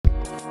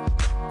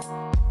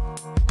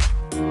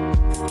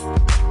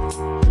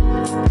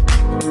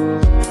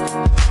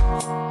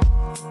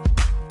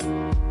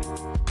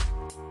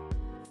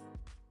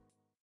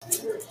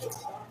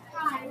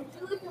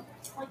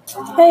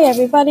Hey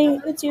everybody,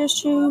 it's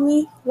yours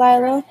truly,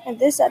 Lila, and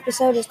this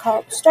episode is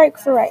called Strike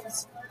for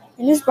Rights,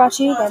 and is brought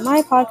to you by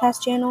my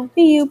podcast channel,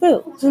 Be You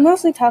Boo, who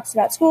mostly talks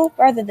about school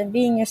rather than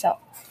being yourself.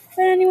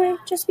 But anyway,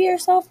 just be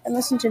yourself and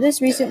listen to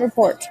this recent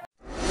report.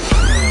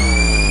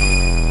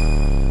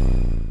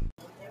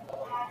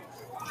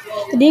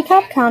 The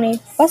DeKalb County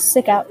Bus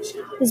Sickout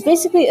is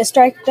basically a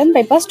strike done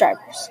by bus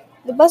drivers.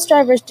 The bus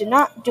drivers did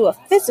not do a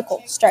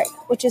physical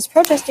strike, which is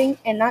protesting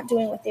and not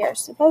doing what they are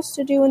supposed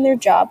to do in their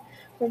job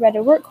for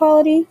better work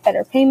quality,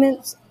 better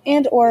payments,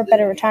 and or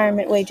better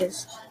retirement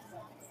wages.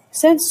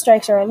 Since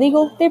strikes are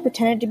illegal, they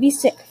pretended to be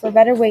sick for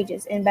better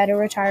wages and better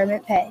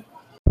retirement pay.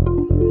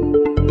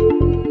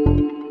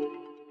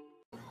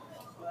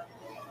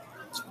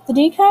 The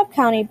DeKalb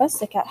County Bus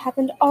Sickout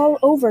happened all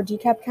over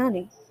DeKalb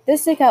County.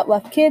 This sickout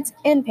left kids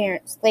and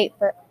parents late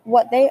for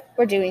what they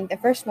were doing the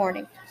first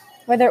morning,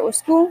 whether it was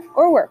school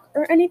or work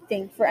or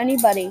anything for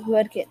anybody who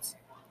had kids.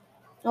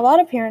 A lot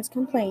of parents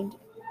complained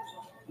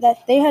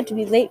that they had to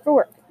be late for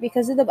work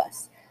because of the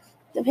bus.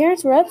 The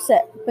parents were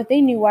upset, but they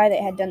knew why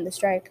they had done the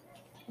strike.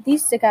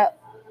 These sickout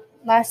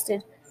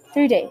lasted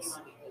 3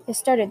 days. It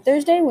started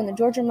Thursday when the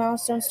Georgia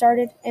milestone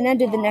started and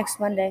ended the next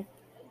Monday.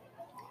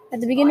 At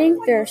the beginning,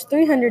 there were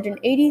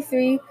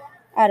 383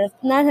 out of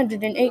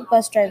 908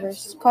 bus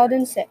drivers called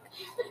in sick,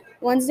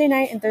 Wednesday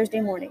night and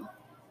Thursday morning.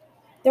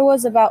 There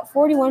was about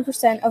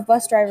 41% of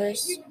bus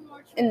drivers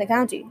in the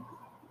county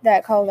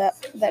that called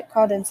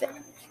in sick.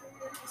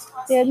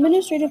 The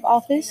administrative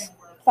office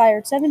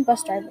fired 7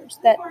 bus drivers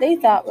that they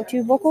thought were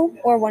too vocal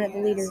or one of the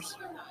leaders.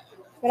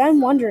 But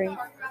I'm wondering,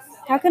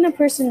 how can a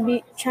person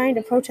be trying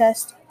to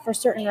protest for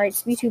certain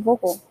rights be too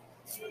vocal?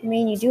 I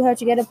mean, you do have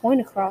to get a point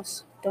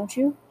across, don't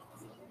you?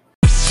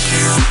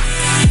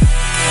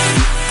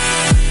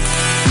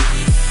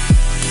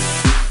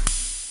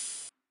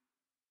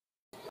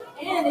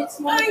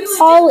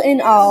 All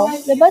in all,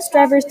 the bus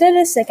drivers did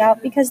a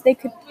sickout because they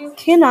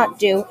cannot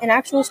do an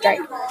actual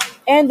strike,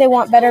 and they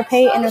want better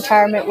pay and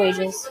retirement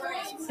wages.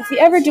 If you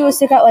ever do a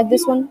sickout like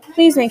this one,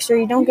 please make sure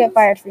you don't get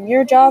fired from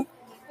your job,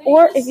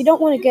 or if you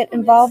don't want to get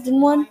involved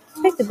in one,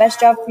 pick the best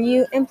job for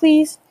you, and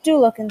please do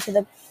look into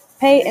the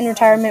pay and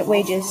retirement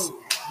wages.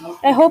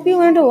 I hope you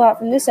learned a lot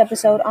from this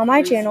episode on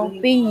my channel,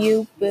 Be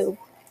You Boo.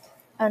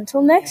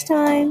 Until next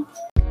time.